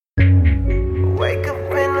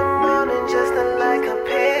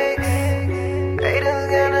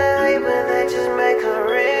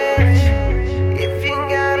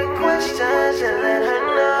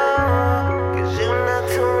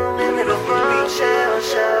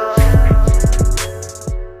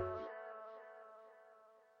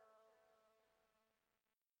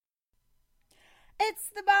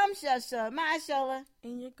the Bombshell Show. My Shola.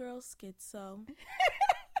 And your girl Schizo.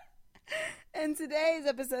 And today's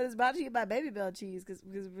episode is brought to you by Baby Bell Cheese because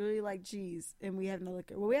we really like cheese and we have no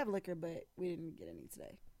liquor. Well, we have liquor, but we didn't get any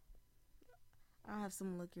today. I have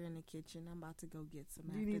some liquor in the kitchen. I'm about to go get some.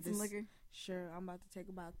 Do you need some liquor? Sure. I'm about to take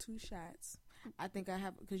about 2 shots. I think I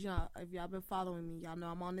have, because y'all, if y'all been following me, y'all know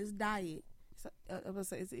I'm on this diet. So, I was gonna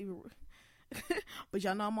say it's even, but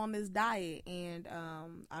y'all know I'm on this diet, and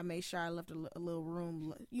I made sure I left a little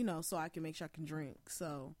room, so I can make sure I can drink.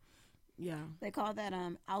 So, yeah. They call that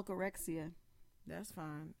alcorexia. That's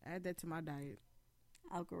fine. Add that to my diet.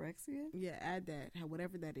 Alcorexia? Yeah, add that.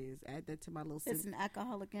 Whatever that is. Add that to my little... It's an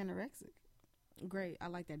alcoholic anorexic. Great. I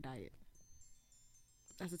like that diet.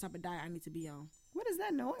 That's the type of diet I need to be on. What is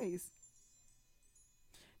that noise?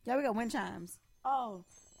 Yeah, we got wind chimes. Oh,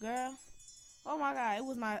 girl. Oh, my God. It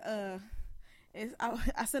was my...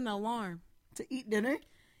 I set an alarm. To eat dinner?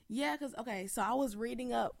 Yeah, because... Okay, so I was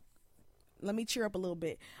reading up. Let me cheer up a little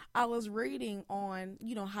bit. I was reading on,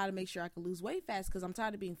 how to make sure I can lose weight fast because I'm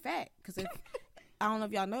tired of being fat. Because I don't know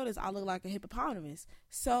if y'all noticed, I look like a hippopotamus.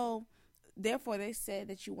 So, therefore, they said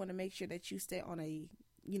that you want to make sure that you stay on a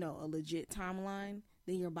legit timeline.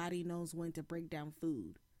 Then your body knows when to break down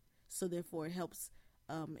food. So, therefore, it helps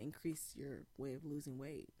increase your way of losing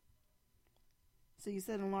weight. So you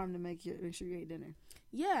set an alarm to make sure you ate dinner.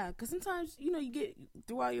 Yeah, because sometimes, you get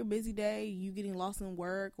throughout your busy day, you getting lost in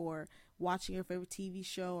work or watching your favorite TV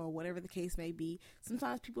show or whatever the case may be.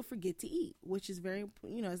 Sometimes people forget to eat, which is very,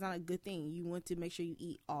 it's not a good thing. You want to make sure you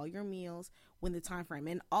eat all your meals when the time frame.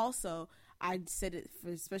 And also, I said it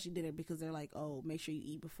for especially dinner because they're like, oh, make sure you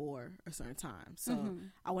eat before a certain time. So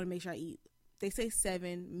I want to make sure I eat. They say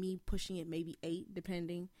 7, me pushing it maybe 8,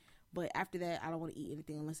 depending. But after that, I don't want to eat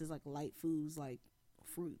anything unless it's like light foods, like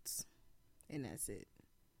fruits, and that's it.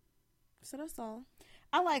 So that's all.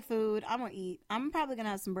 I like food. I'm gonna eat. I'm probably gonna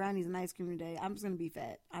have some brownies and ice cream today. I'm just gonna be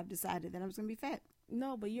fat. I've decided that I'm just gonna be fat.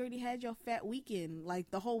 No, but you already had your fat weekend.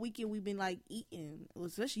 Like the whole weekend we've been like eating.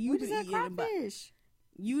 Especially you. We just had crawfish.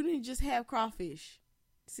 You didn't just have crawfish.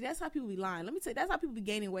 See, that's how people be lying. Let me tell you, that's how people be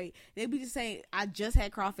gaining weight. They be just saying, I just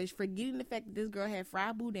had crawfish, forgetting the fact that this girl had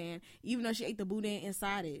fried boudin, even though she ate the boudin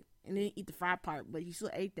inside it and didn't eat the fried part, but you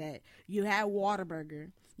still ate that. You had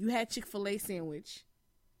Whataburger. You had Chick-fil-A sandwich.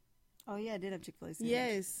 Oh, yeah, I did have Chick-fil-A sandwich.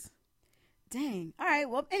 Yes. Dang. All right.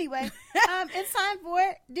 Well, anyway, it's time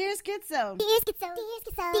for Dear Schizo. Dear Schizo. Dear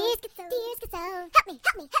Schizo. Dear Schizo. Dear Schizo. Help me,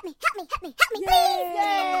 help me, help me, help me, help me, help me, please.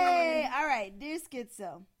 Yay. All right. Dear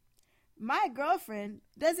Schizo. My girlfriend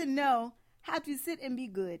doesn't know how to sit and be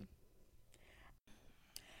good.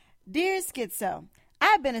 Dear Schizo.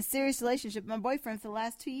 I've been in a serious relationship with my boyfriend for the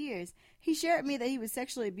last 2 years. He shared with me that he was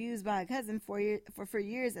sexually abused by a cousin for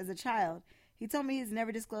years as a child. He told me he's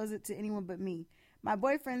never disclosed it to anyone but me. My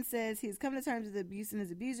boyfriend says he's come to terms with abuse and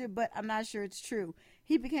his abuser, but I'm not sure it's true.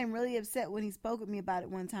 He became really upset when he spoke with me about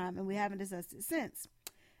it one time, and we haven't discussed it since.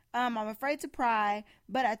 I'm afraid to pry,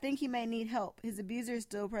 but I think he may need help. His abuser is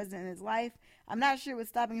still present in his life. I'm not sure what's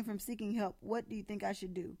stopping him from seeking help. What do you think I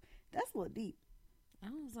should do? That's a little deep. I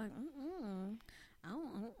was like, I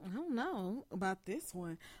don't know about this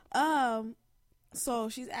one. So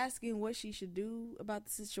she's asking what she should do about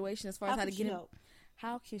the situation as far as how to get help.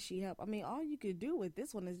 How can she help? I mean, all you could do with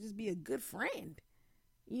this one is just be a good friend,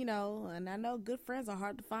 and I know good friends are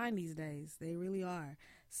hard to find these days. They really are.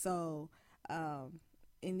 So,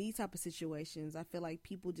 in these type of situations, I feel like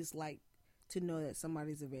people just like to know that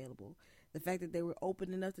somebody's available. The fact that they were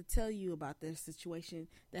open enough to tell you about their situation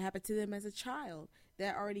that happened to them as a child,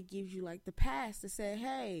 that already gives you like the pass to say,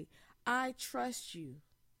 hey, I trust you.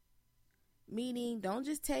 Meaning, don't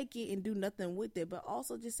just take it and do nothing with it, but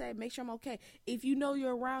also just say, make sure I'm okay. If you know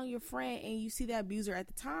you're around your friend and you see that abuser at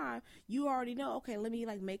the time, you already know, okay, let me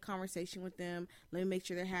like make conversation with them. Let me make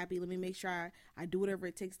sure they're happy. Let me make sure I do whatever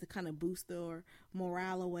it takes to kind of boost their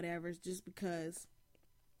morale or whatever, just because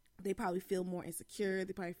they probably feel more insecure.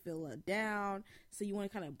 They probably feel down. So you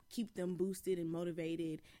want to kind of keep them boosted and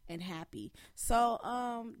motivated and happy.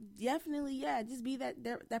 So, definitely, yeah, just be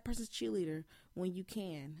that person's cheerleader when you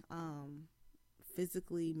can.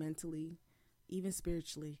 Physically, mentally, even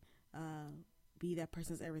spiritually, be that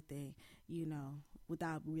person's everything,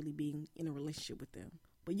 without really being in a relationship with them.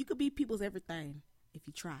 But you could be people's everything if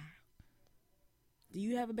you try. Do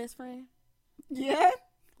you have a best friend? Yeah.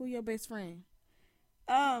 Who your best friend?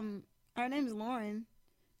 Her name is Lauren.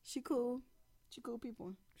 She cool. She cool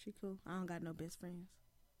people. She cool. I don't got no best friends.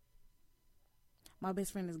 My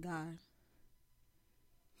best friend is God.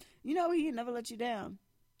 He never let you down.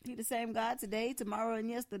 He the same God today, tomorrow, and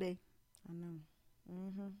yesterday. I know.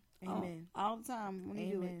 Amen. All the time when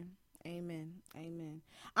you do it. Amen. Amen.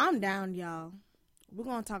 I'm down, y'all. we're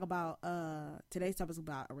going to talk about, today's topic is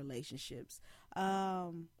about relationships.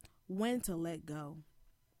 When to let go.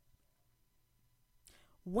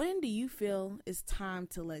 When do you feel it's time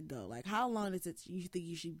to let go? Like, how long is it you think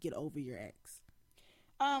you should get over your ex?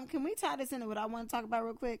 Can we tie this into what I want to talk about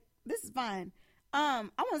real quick? This is fine. I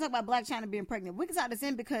want to talk about Blac Chyna being pregnant. We can tie this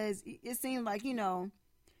in because it seemed like,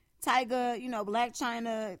 Tyga, Blac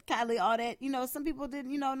Chyna, Kylie, all that. Some people did,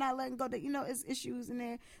 not letting go. That it's issues in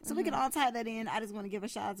there, so we can all tie that in. I just want to give a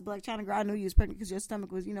shout out to Blac Chyna. Girl, I knew you was pregnant because your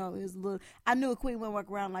stomach was, it was a little. I knew a queen wouldn't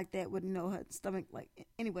walk around like that with, her stomach like.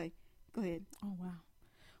 Anyway, go ahead. Oh wow.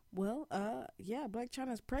 Well, yeah, Blac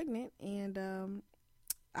Chyna's pregnant, and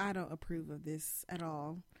I don't approve of this at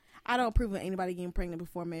all. I don't approve of anybody getting pregnant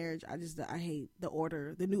before marriage. I hate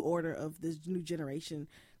the new order of this new generation,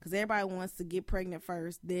 because everybody wants to get pregnant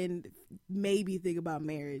first, then maybe think about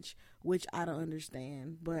marriage, which I don't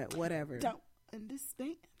understand, but whatever. Don't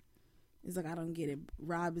understand. It's like, I don't get it.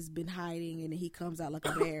 Rob has been hiding, and then he comes out like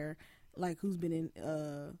a bear, like who's been in,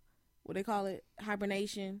 what they call it,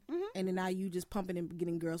 hibernation, and then now you just pumping and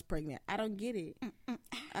getting girls pregnant. I don't get it.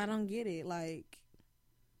 I don't get it. Like,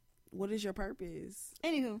 what is your purpose?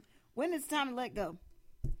 Anywho, when is it time to let go?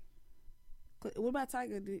 What about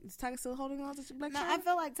Tyga? Is Tyga still holding on to Blac Chyna? No, I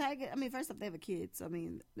feel like Tyga, first off, they have a kid, so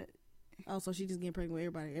oh, so she just getting pregnant with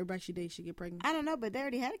everybody. Everybody she dates should get pregnant. I don't know, but they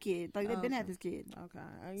already had a kid. Like, they've been had this kid.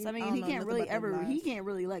 Okay. So he can't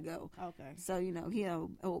really let go. Okay. So he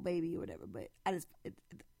an old baby or whatever. But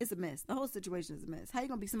it's a mess. The whole situation is a mess. How you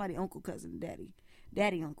gonna be somebody uncle, cousin,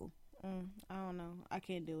 daddy, uncle? I don't know. I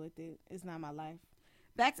can't deal with it. It's not my life.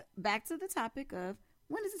 Back to the topic of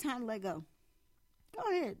when is it time to let go? Go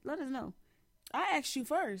ahead, let us know. I asked you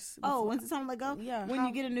first. When's it time to let go? Yeah. When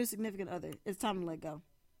you get a new significant other, it's time to let go.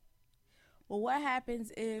 Well, what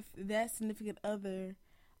happens if that significant other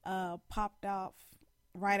popped off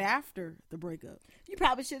right after the breakup? You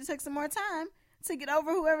probably should have took some more time to get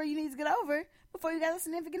over whoever you need to get over before you got a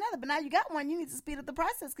significant other. But now you got one, you need to speed up the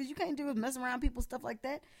process, because you can't do with messing around people, stuff like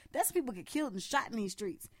that. That's when people get killed and shot in these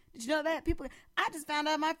streets. Did you know that? I just found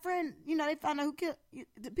out, my friend, they found out who killed,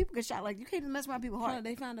 people get shot. Like, you can't even mess around people's heart.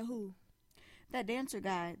 They found out who? That dancer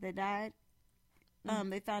guy that died.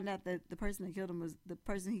 They found out that the person that killed him was the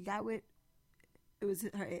person he got with. It was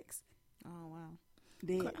her ex. Oh, wow.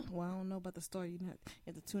 Dead. Well, I don't know about the story. You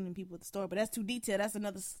have to tune in people with the story, but that's too detailed. That's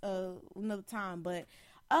another time. But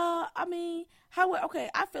okay,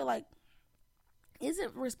 I feel like, is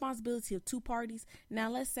it responsibility of two parties? Now,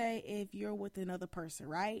 let's say if you're with another person,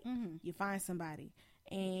 right? You find somebody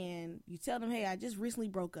and you tell them, hey, I just recently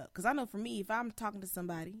broke up. Because I know for me, if I'm talking to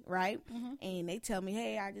somebody, right, and they tell me,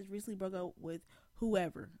 hey, I just recently broke up with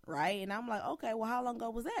whoever, right? And I'm like, okay, well, how long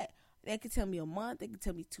ago was that? They could tell me a month. They could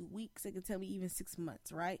tell me 2 weeks. They could tell me even 6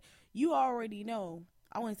 months, right? You already know.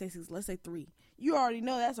 I wouldn't say 6. Let's say 3. You already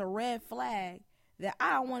know that's a red flag that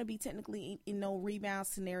I don't want to be technically in no rebound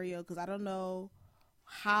scenario, because I don't know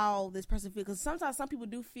how this person feels. Because sometimes some people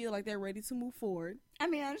do feel like they're ready to move forward. I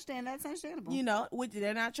understand. That's understandable. Which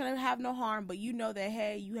they're not trying to have no harm, but you know that,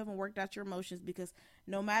 hey, you haven't worked out your emotions, because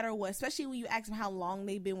no matter what, especially when you ask them how long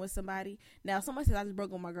they've been with somebody. Now, somebody says, I just broke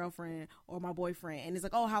up with my girlfriend or my boyfriend, and it's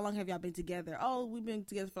like, oh, how long have y'all been together? Oh, we've been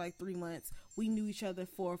together for like 3 months. We knew each other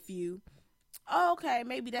for a few. Oh, okay,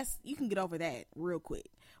 maybe you can get over that real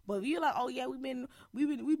quick. But if you're like, oh yeah, we've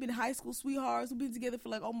been high school sweethearts, we've been together for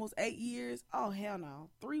like almost 8 years. Oh, hell no.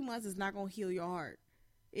 3 months is not gonna heal your heart.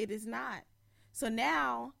 It is not. So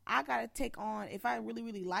now I gotta take on, if I really,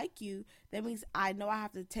 really like you, that means I know I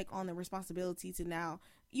have to take on the responsibility to now,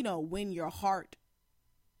 win your heart.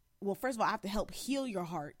 Well, first of all, I have to help heal your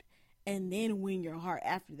heart, and then win your heart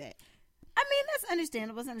after that. That's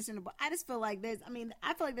understandable. It's understandable. I just feel like there's a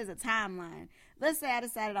timeline. Let's say I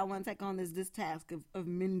decided I want to take on this task of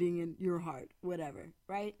mending in your heart, whatever,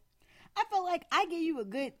 right? I feel like I give you a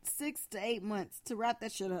good 6 to 8 months to wrap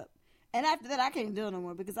that shit up. And after that, I can't deal no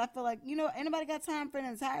more, because I feel like, anybody got time for an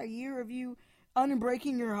entire year of you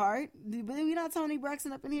unbreaking your heart? We not Tony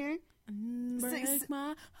Braxton up in here? Break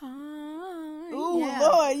my heart. Ooh, yeah.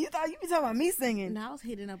 Lord, you thought you be talking about me singing. No, I was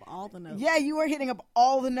hitting up all the notes. Yeah, you were hitting up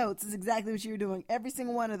all the notes. Is exactly what you were doing. Every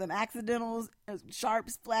single one of them. Accidentals,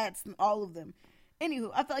 sharps, flats, and all of them.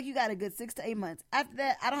 Anywho, I feel like you got a good 6 to 8 months. After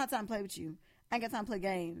that, I don't have time to play with you. I ain't got time to play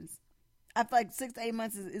games. I feel like 6 to 8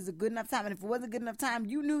 months is a good enough time. And if it wasn't good enough time,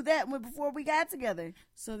 you knew that before we got together.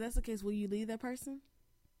 So that's the case. Will you leave that person?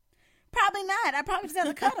 Probably not. I probably just have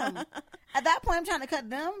to cut them. At that point, I'm trying to cut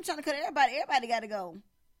them. I'm trying to cut everybody. Everybody got to go.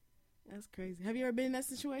 That's crazy. Have you ever been in that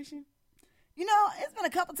situation? You know, it's been a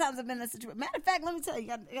couple times I've been in a situation. Matter of fact, let me tell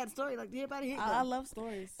you, I got a story. Like, everybody here. I love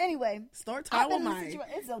stories. Anyway, story time with mine.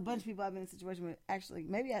 It's a bunch of people I've been in a situation with. Actually,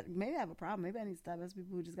 maybe I have a problem. Maybe I need to stop asking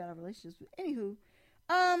people who just got out of relationships. But anywho,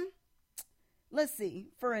 let's see.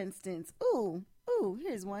 For instance,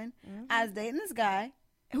 here's one. Mm-hmm. I was dating this guy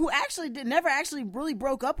who actually never actually really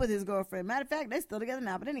broke up with his girlfriend. Matter of fact, they're still together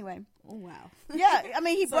now. But anyway. Oh, wow. Yeah, I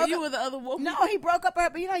mean, he so broke you up. were the other woman? No, he broke up with her,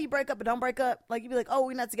 but you know, you break up but don't break up. Like, you be like, oh,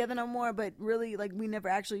 we're not together no more, but really, like, we never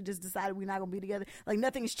actually just decided we're not going to be together. Like,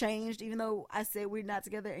 nothing's changed, even though I said we're not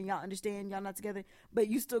together and y'all understand y'all not together, but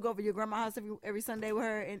you still go over your grandma's house every Sunday with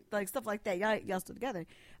her and, like, stuff like that. Y'all still together.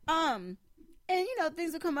 And, you know,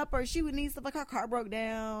 things would come up, or she would need stuff like her car broke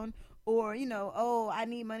down, or, you know, oh, I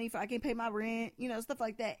need money I can't pay my rent, you know, stuff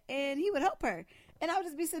like that. And he would help her. And I would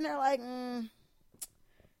just be sitting there like,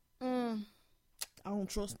 I don't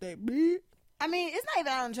trust that bitch. I mean, it's not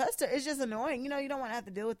even I don't trust her. It's just annoying. You know, you don't want to have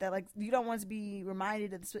to deal with that. Like, you don't want to be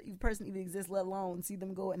reminded that the person even exists, let alone see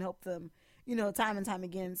them go and help them, you know, time and time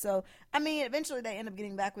again. So, I mean, eventually they end up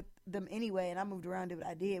getting back with them anyway, and I moved around, did what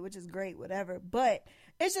I did, which is great, whatever. But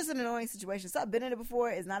it's just an annoying situation. So I've been in it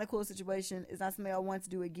before. It's not a cool situation. It's not something I want to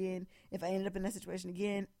do again. If I ended up in that situation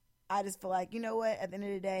again, I just feel like, you know what, at the end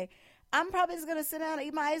of the day, I'm probably just going to sit down and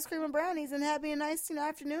eat my ice cream and brownies and have me a nice, you know,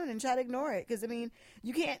 afternoon and try to ignore it. Because, I mean,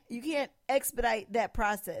 you can't expedite that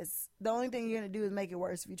process. The only thing you're going to do is make it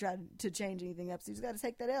worse if you try to change anything up. So you just got to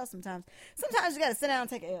take that L sometimes. Sometimes you got to sit down and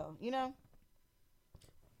take an L, you know?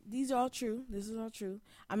 These are all true. This is all true.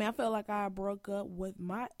 I mean, I feel like I broke up with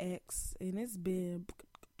my ex, and it's been...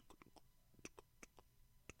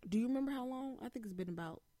 Do you remember how long? I think it's been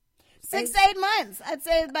about... 6 to 8 months. I'd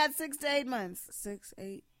say about 6 to 8 months. 6,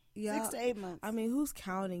 8... Yeah, 6 to 8 months. I mean, who's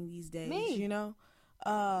counting these days? Me. You know,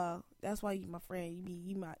 that's why you, my friend,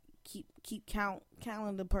 you might keep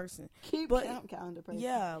counting the person. Counting the person.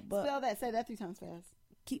 Yeah, but spell that. Say that 3 times fast.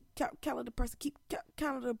 Keep counting the person. Keep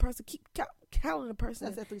counting the person. Keep counting the person.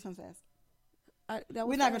 That's that 3 times fast.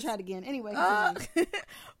 We're not gonna try it again anyway.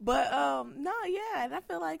 But no, yeah, and I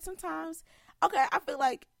feel like sometimes, okay, I feel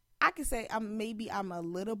like I can say I'm a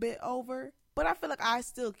little bit over. But I feel like I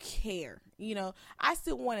still care, you know. I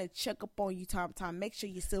still want to check up on you time to time. Make sure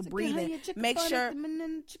you're still breathing. Make sure.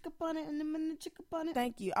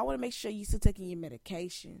 Thank you. I want to make sure you're still taking your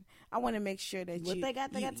medication. I want to make sure that they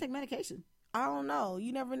got to take medication. I don't know.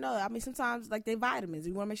 You never know. I mean, sometimes like they vitamins.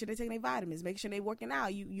 You want to make sure they're taking their vitamins. Make sure they're working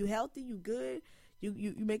out. You healthy. You good.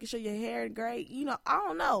 You making sure your hair is great. You know, I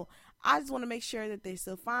don't know. I just want to make sure that they're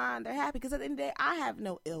still fine. They're happy. Because at the end of the day, I have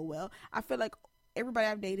no ill will. I feel like everybody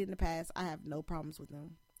I've dated in the past, I have no problems with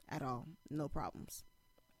them at all. No problems.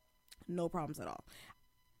 No problems at all.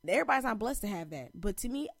 Everybody's not blessed to have that. But to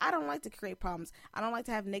me, I don't like to create problems. I don't like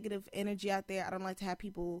to have negative energy out there. I don't like to have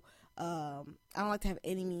people, I don't like to have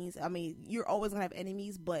enemies. I mean, you're always going to have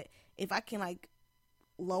enemies, but if I can like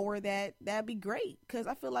lower that, that'd be great. Because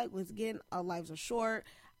I feel like, once again, our lives are short.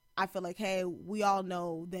 I feel like, hey, we all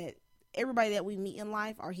know that everybody that we meet in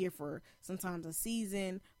life are here for sometimes a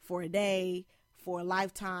season, for a day, for a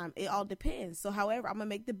lifetime. It all depends. So however, I'm gonna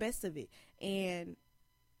make the best of it. And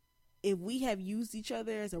if we have used each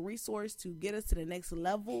other as a resource to get us to the next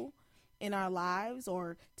level in our lives,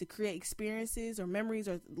 or to create experiences or memories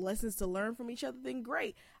or lessons to learn from each other, then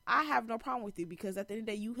great. I have no problem with you, because at the end of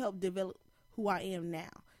the day, you helped develop who I am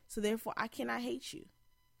now. So therefore, I cannot hate you.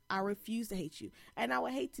 I refuse to hate you. And I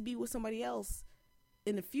would hate to be with somebody else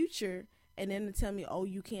in the future and then to tell me, oh,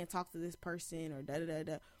 you can't talk to this person, or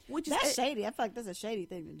da-da-da-da. Which is that's shady. I feel like that's a shady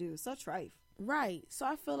thing to do. It's so trite. Right. So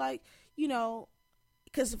I feel like, you know,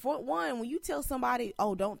 because for one, when you tell somebody,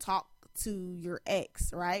 oh, don't talk to your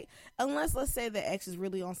ex, right? Unless, let's say the ex is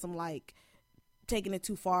really on some, like, taking it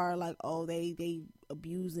too far, like, oh, they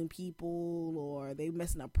abusing people, or they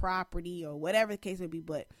messing up property, or whatever the case may be.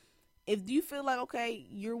 But if you feel like, okay,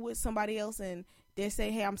 you're with somebody else and they're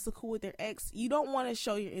saying, hey, I'm so cool with their ex, you don't want to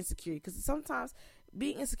show your insecurity, because sometimes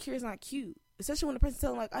being insecure is not cute, especially when the person's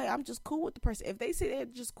telling, like, hey, I'm just cool with the person. If they say they're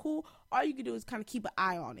just cool, all you can do is kind of keep an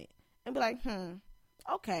eye on it and be like,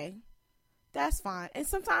 okay, that's fine. And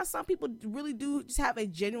sometimes some people really do just have a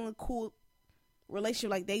genuine cool relationship,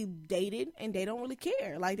 like they dated and they don't really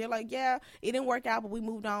care. Like, they're like, yeah, it didn't work out, but we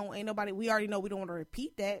moved on. Ain't nobody, we already know we don't want to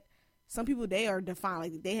repeat that. Some people, they are defined,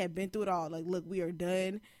 like they have been through it all. Like, look, we are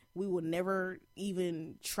done. We will never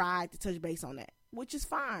even try to touch base on that, which is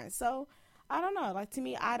fine. So I don't know. Like, to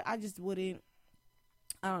me, I just wouldn't.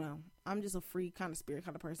 I don't know. I'm just a free kind of spirit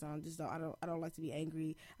kind of person. I don't like to be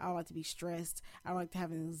angry. I don't like to be stressed. I don't like to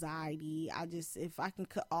have anxiety. If I can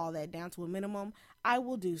cut all that down to a minimum, I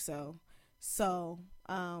will do so. So,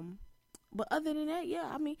 but other than that,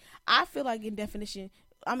 yeah, I mean, I feel like in definition,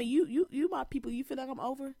 I mean, you my people. You feel like I'm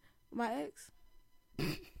over my ex?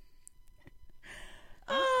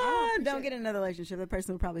 Don't get in another relationship. That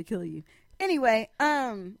person will probably kill you. Anyway,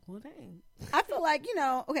 well, dang. I feel like,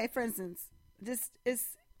 okay, for instance,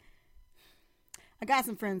 I got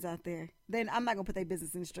some friends out there. Then I'm not gonna put their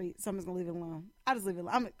business in the street, so I'm just gonna leave it alone. I'll just leave it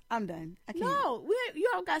alone. I'm done. I can't. No, you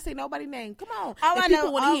don't gotta say nobody's name. Come on.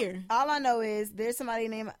 All I know is there's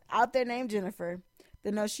somebody out there named Jennifer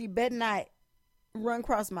that knows she better not run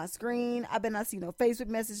across my screen. I better not see no Facebook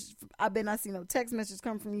message. I better not see no text message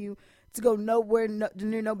come from you to go nowhere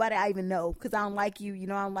near nobody I even know, because I don't like you. I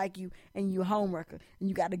don't like you, and you a homewrecker, and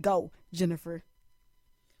you got to go, Jennifer.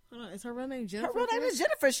 Hold on, is her real name Jennifer? Her real name is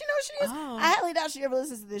Jennifer. She knows she is. Oh. I highly doubt she ever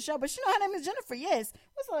listens to this show, but she know her name is Jennifer. Yes.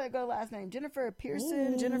 What's her girl last name? Jennifer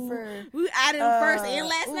Pearson. Ooh. Jennifer. We added first and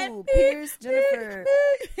last name. Pierce. Jennifer.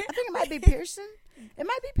 I think it might be Pearson. It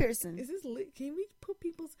might be Pearson. Is this lit? Can we put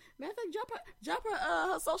people's? Matter of fact, drop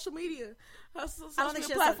her social media. Her social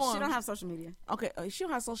media platform. She don't have social media. Okay, she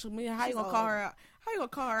don't have social media. How you gonna call her out? How you gonna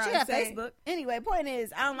call her out? She got Facebook. Anyway, point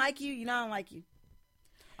is, I don't like you. I don't like you.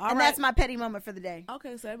 And right. That's my petty moment for the day.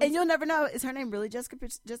 Okay, so and you'll never know. Is her name really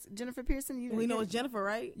Jennifer Pearson? We know it's Jennifer,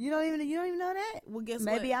 right? You don't even know that. Well, guess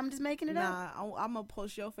maybe what? I'm just making it up. Nah, I'm gonna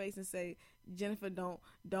post your face and say, Jennifer, don't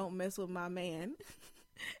mess with my man,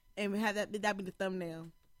 and have that be the thumbnail.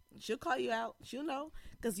 She'll call you out. She'll know,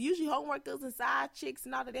 because usually homeworkers and side chicks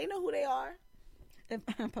and all that, they know who they are. If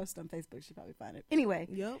I post on Facebook, she'll probably find it. Anyway.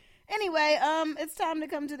 Yep. Anyway, it's time to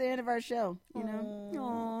come to the end of our show.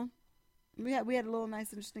 Aww. We had a little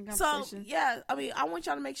nice, interesting conversation. So, yeah, I mean, I want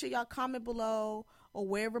y'all to make sure y'all comment below or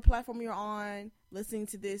wherever platform you're on listening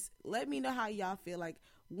to this. Let me know how y'all feel. Like,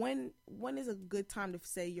 when is a good time to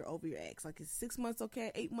say you're over your ex? Like, is 6 months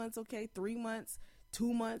okay? 8 months okay? 3 months?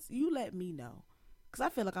 2 months? You let me know. Because I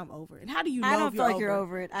feel like I'm over it. And how do you know I don't if you're feel like over you're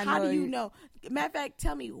over it. How do you know? Matter of fact,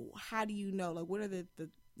 tell me, how do you know? Like, what are the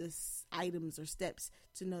items or steps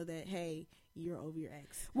to know that, hey, you're over your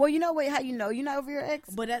ex? Well, you know how you know you're not over your ex?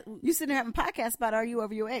 But you sitting there having a podcast about, are you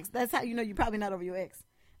over your ex? That's how you know you're probably not over your ex.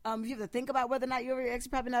 If you have to think about whether or not you're over your ex,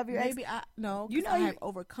 you're probably not over your ex. Maybe I have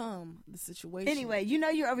overcome the situation. Anyway, you know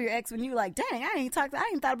you're over your ex when you're like, dang, I ain't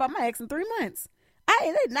thought about my ex in 3 months.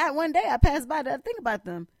 Not one day I passed by to think about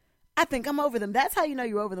them. I think I'm over them. That's how you know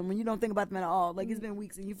you're over them, when you don't think about them at all. Like, it's been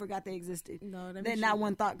weeks and you forgot they existed. No, then not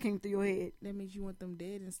one thought came through your head. That means you want them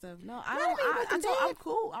dead and stuff. No, I'm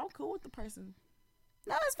cool. I'm cool with the person.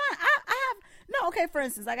 No, it's fine. Okay, for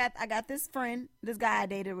instance, I got this friend, this guy I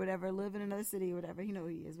dated or whatever, live in another city or whatever. You know who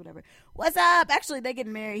he is, whatever. What's up? Actually, they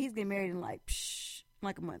getting married. He's getting married in like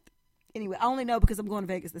a month. Anyway, I only know because I'm going to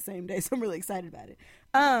Vegas the same day, so I'm really excited about it.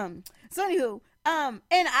 So anywho, and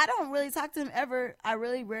I don't really talk to him ever. I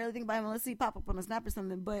really rarely think about him unless he pop up on a snap or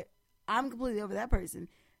something, but I'm completely over that person.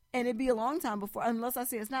 And it'd be a long time before, unless I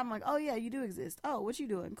see a snap, I'm like, oh yeah, you do exist. Oh, what you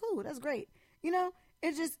doing? Cool, that's great.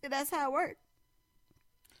 It's just, that's how it works.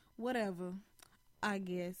 Whatever, I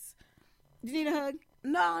guess. You need a hug?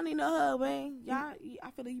 No, I don't need no hug, man. Y'all,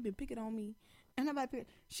 I feel like you've been picking on me. And nobody,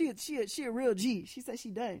 she a real G. She said she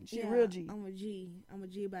done. She a real G. I'm a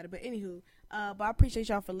G about it. But anywho, but I appreciate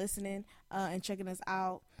y'all for listening and checking us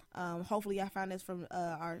out. Hopefully y'all found us from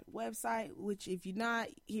our website, which if you're not,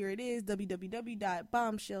 here it is,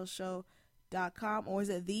 www.bombshellshow.com, or is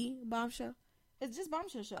it The Bombshell? It's just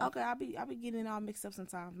Bombshell Show. Okay, I'll be getting it all mixed up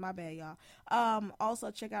sometimes. My bad, y'all. Also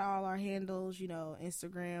check out all our handles,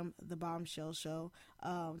 Instagram, The Bombshell Show,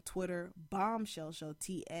 Twitter, Bombshell Show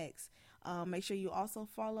TX. Make sure you also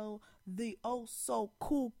follow the oh so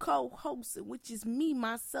cool co-host, which is me,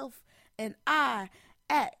 myself, and I,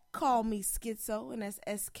 at Call Me Schizo, and that's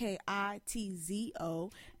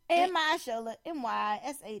SKITZO. And Myshola,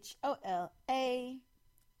 MYSHOLA.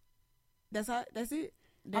 That's it.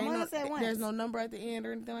 There's no number at the end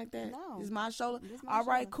or anything like that. No, it's Myshola. All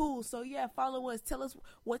right, cool. So yeah, follow us. Tell us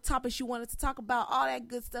what topics you want us to talk about. All that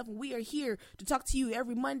good stuff. And we are here to talk to you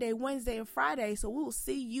every Monday, Wednesday, and Friday. So we'll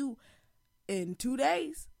see you in 2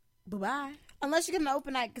 days. Bye-bye. Unless you get an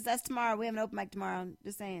open mic, because that's tomorrow. We have an open mic tomorrow.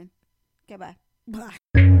 Just saying. Okay, bye. Bye.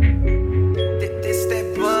 This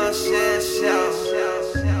that bullshit show.